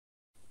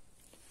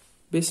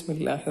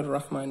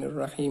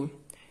Bismillahirrahmanirrahim.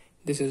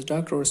 This is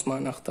Dr.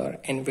 Usman Akhtar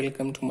and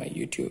welcome to my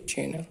YouTube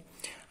channel.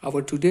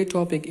 Our today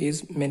topic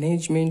is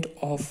management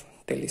of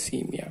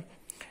thalassemia.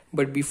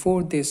 But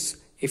before this,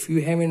 if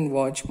you haven't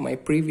watched my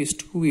previous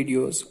two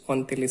videos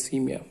on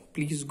thalassemia,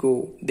 please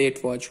go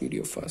that watch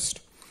video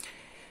first.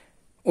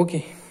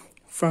 Okay,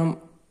 from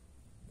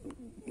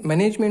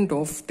management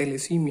of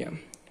thalassemia,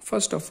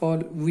 first of all,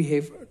 we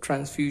have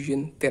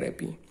transfusion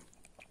therapy.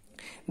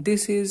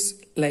 This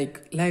is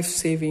like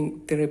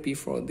life-saving therapy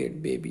for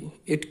that baby.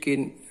 It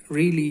can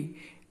really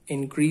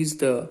increase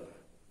the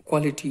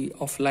quality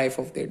of life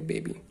of that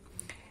baby.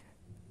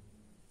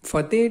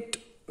 For that,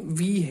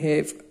 we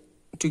have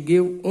to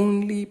give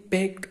only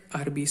packed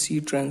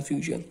RBC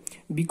transfusion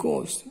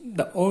because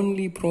the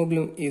only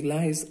problem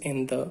lies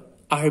in the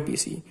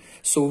RBC.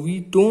 So we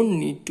don't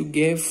need to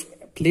give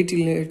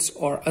platelets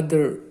or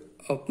other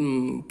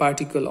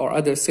particle or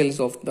other cells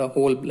of the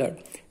whole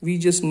blood. We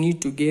just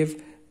need to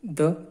give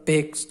the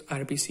packed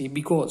RBC,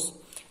 because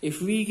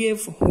if we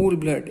give whole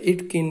blood,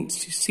 it can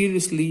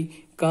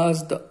seriously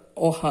cause the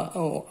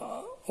volume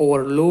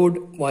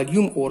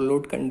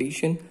overload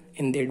condition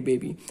in that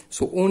baby.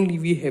 So only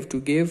we have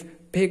to give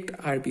packed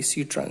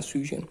RBC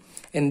transfusion,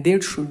 and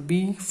that should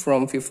be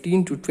from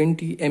 15 to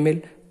 20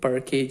 ml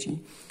per kg.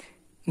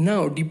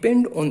 Now,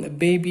 depend on the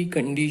baby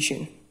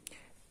condition,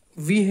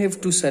 we have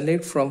to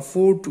select from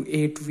 4 to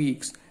 8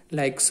 weeks.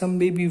 Like some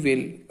baby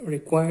will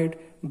require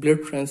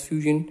blood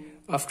transfusion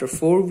after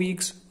 4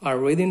 weeks or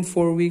within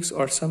 4 weeks,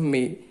 or some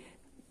may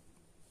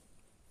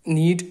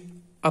need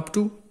up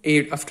to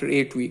 8 after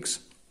 8 weeks.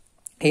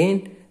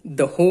 And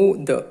the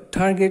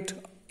target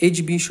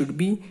HB should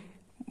be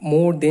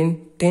more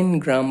than 10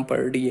 gram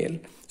per DL.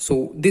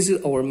 So this is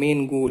our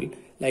main goal,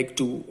 like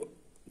to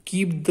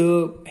keep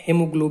the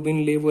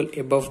hemoglobin level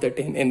above the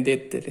 10 in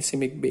that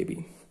thalassaemic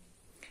baby.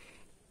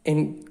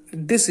 And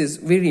this is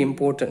very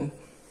important,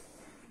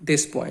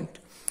 this point.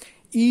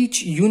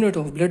 Each unit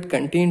of blood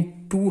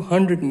contains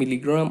 200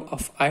 milligram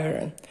of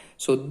iron.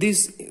 So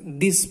this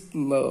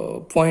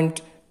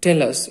point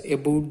tells us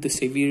about the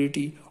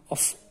severity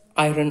of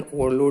iron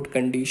overload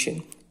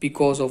condition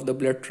because of the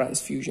blood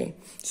transfusion.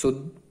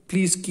 So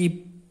please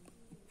keep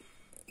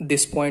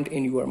this point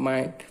in your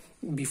mind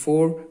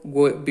before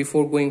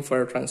going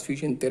for a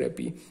transfusion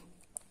therapy.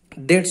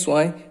 That's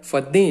why for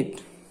that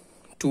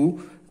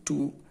to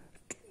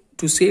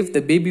save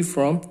the baby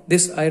from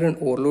this iron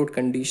overload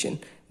condition,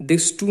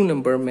 this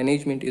 2-number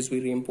management is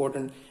very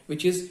important,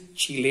 which is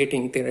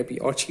chelating therapy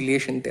or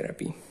chelation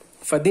therapy.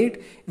 For that,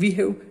 we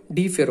have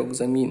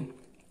deferoxamine.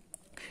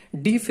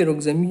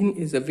 Deferoxamine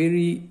is a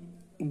very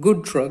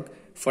good drug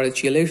for the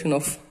chelation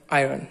of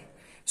iron.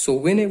 So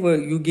whenever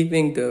you're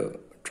giving the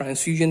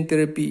transfusion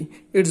therapy,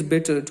 it's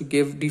better to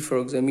give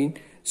deferoxamine.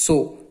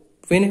 So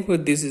whenever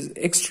this is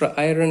extra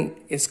iron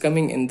is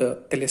coming in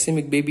the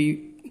thalassaemic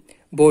baby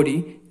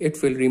body, it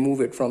will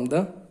remove it from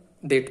the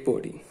dead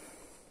body.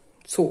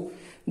 So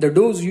the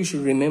dose you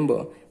should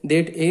remember,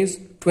 that is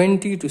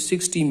 20 to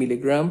 60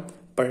 milligram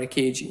per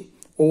kg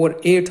over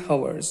 8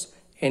 hours,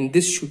 and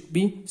this should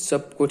be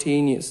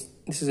subcutaneous.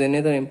 This is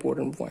another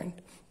important point.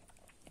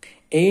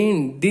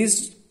 And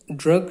this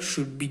drug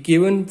should be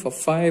given for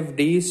 5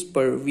 days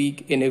per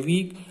week. In a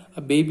week,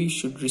 a baby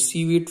should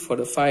receive it for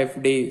the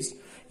 5 days,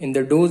 and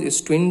the dose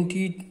is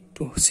 20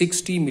 to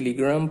 60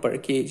 milligram per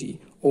kg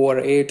over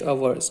 8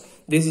 hours.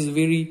 This is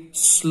very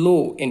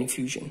slow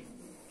infusion.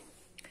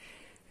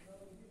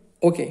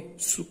 Okay,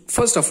 so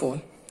first of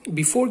all,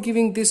 before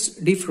giving this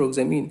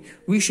deferoxamine,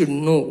 we should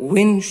know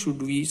when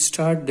should we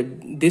start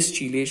this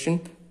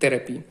chelation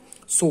therapy.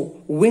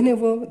 So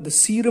whenever the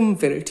serum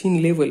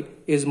ferritin level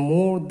is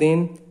more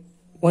than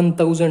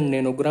 1000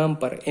 nanogram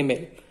per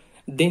ml,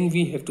 then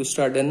we have to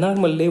start. The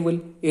normal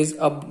level is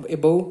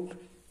about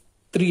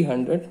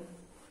 300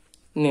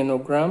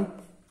 nanogram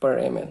per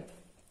ml.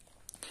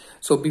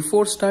 So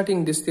before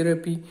starting this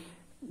therapy,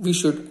 we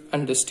should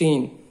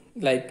understand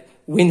like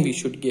when we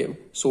should give.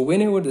 So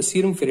whenever the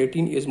serum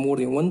ferritin is more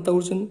than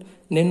 1000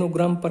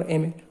 nanogram per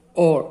ml,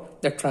 or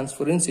the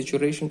transferrin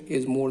saturation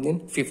is more than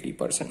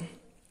 50%.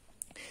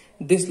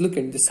 Look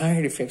at the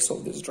side effects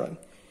of this drug: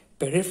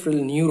 peripheral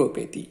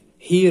neuropathy,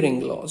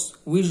 hearing loss,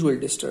 visual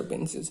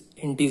disturbances,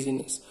 and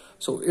dizziness.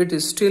 So it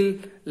is still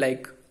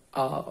like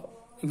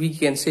we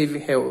can say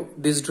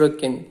this drug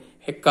can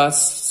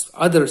cause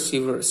other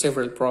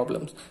several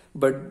problems.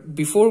 But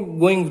before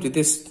going to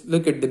this,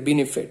 look at the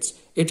benefits.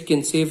 It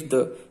can save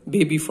the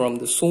baby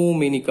from so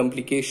many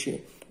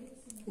complications,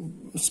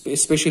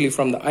 especially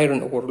from the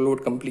iron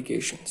overload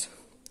complications.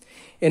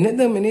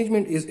 Another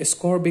management is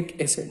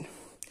ascorbic acid.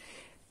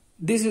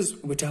 This is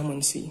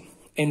vitamin C,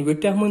 and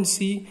vitamin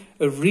C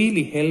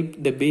really help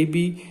the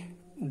baby,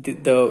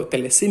 the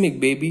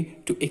thalassaemic baby,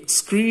 to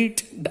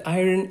excrete the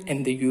iron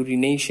and the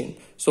urination.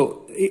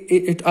 So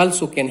it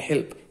also can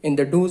help, and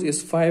the dose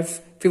is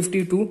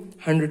 50 to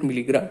 100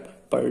 milligram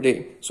per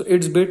day. So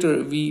it's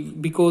better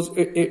because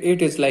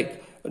it is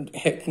like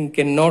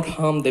cannot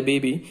harm the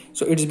baby.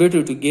 So it's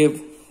better to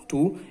give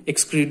to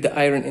excrete the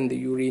iron in the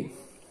urine.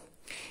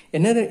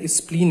 Another is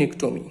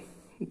splenectomy.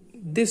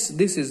 this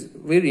is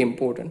very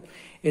important.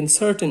 In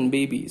certain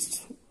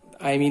babies,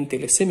 I mean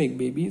thalassemic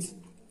babies,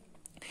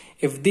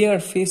 if they are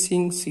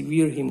facing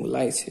severe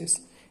hemolysis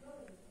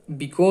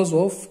because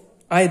of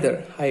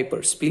either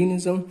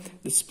hypersplenism,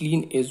 the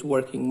spleen is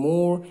working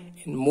more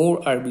and more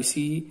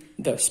RBC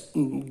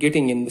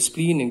getting in the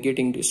spleen and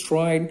getting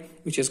destroyed,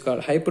 which is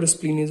called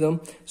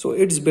hypersplenism. So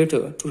it's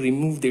better to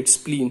remove that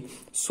spleen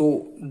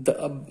so that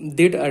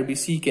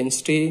RBC can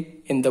stay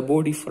in the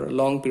body for a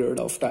long period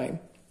of time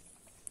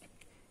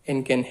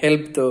and can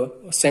help the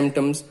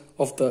symptoms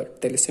of the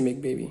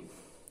thalassemic baby.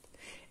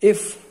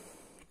 If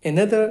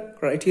another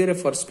criteria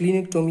for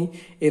splenectomy,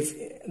 if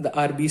the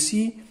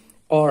RBC,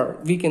 or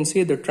we can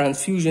say the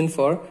transfusion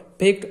for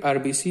packed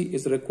RBC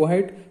is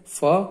required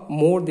for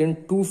more than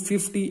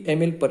 250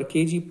 ml per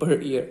kg per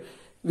year.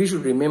 We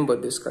should remember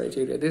this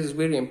criteria. This is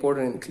very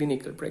important in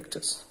clinical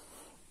practice.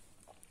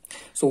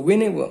 So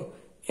whenever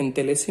in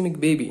thalasssemic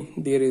baby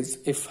there is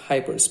if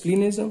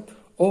hypersplenism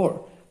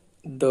or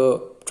the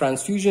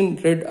transfusion,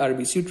 red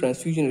RBC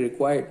transfusion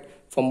required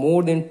for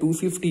more than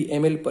 250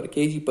 ml per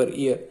kg per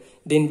year,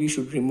 then we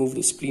should remove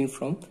the spleen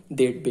from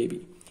that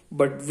baby.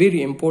 But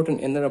very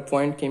important, another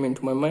point came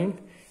into my mind.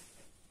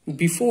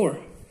 Before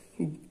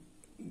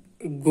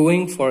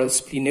going for a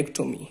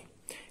splenectomy,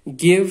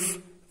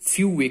 give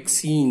few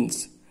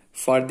vaccines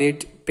for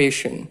that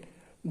patient,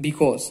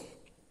 because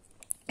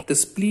the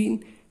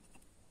spleen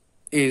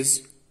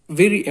is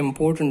very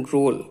important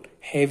role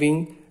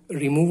having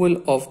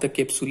removal of the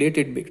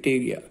capsulated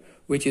bacteria,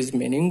 which is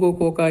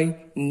meningococci,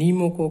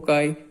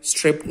 pneumococci,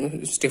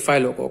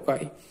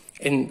 staphylococci,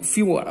 and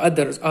few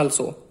others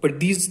also, but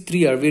these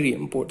three are very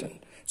important.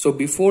 So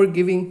before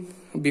going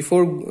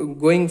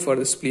for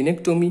the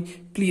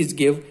splenectomy, please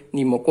give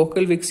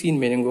pneumococcal vaccine,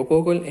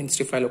 meningococcal and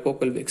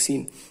staphylococcal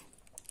vaccine,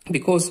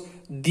 because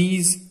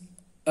these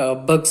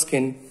bugs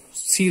can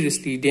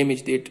seriously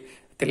damage that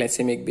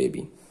thalassemic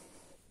baby.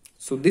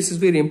 So this is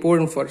very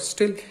important for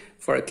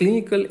a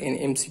clinical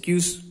and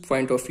MCQs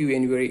point of view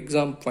and your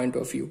exam point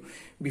of view.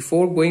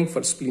 Before going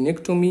for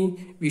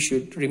splenectomy, we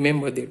should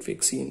remember that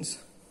vaccines.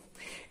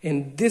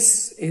 And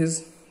this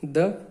is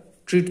the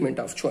treatment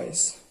of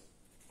choice.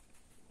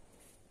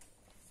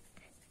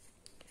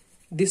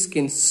 This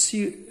can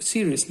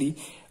seriously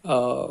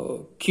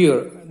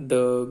cure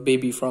the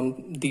baby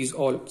from these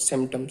all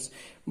symptoms.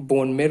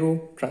 Bone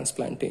marrow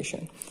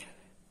transplantation.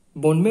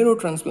 Bone marrow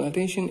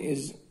transplantation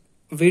is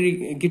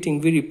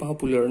getting very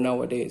popular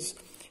nowadays.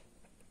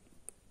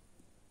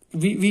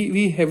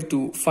 We have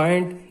to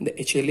find the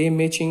HLA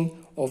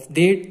matching of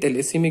that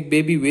thalassemic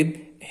baby with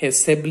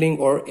his sibling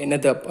or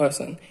another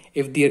person.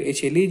 If their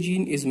HLA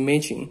gene is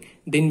matching,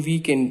 then we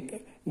can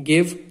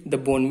give the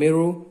bone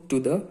marrow to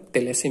the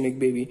thalassemic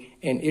baby,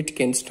 and it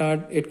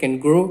can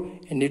grow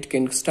and it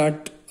can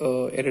start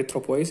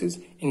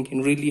erythropoiesis and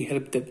can really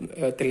help the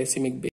thalassemic baby.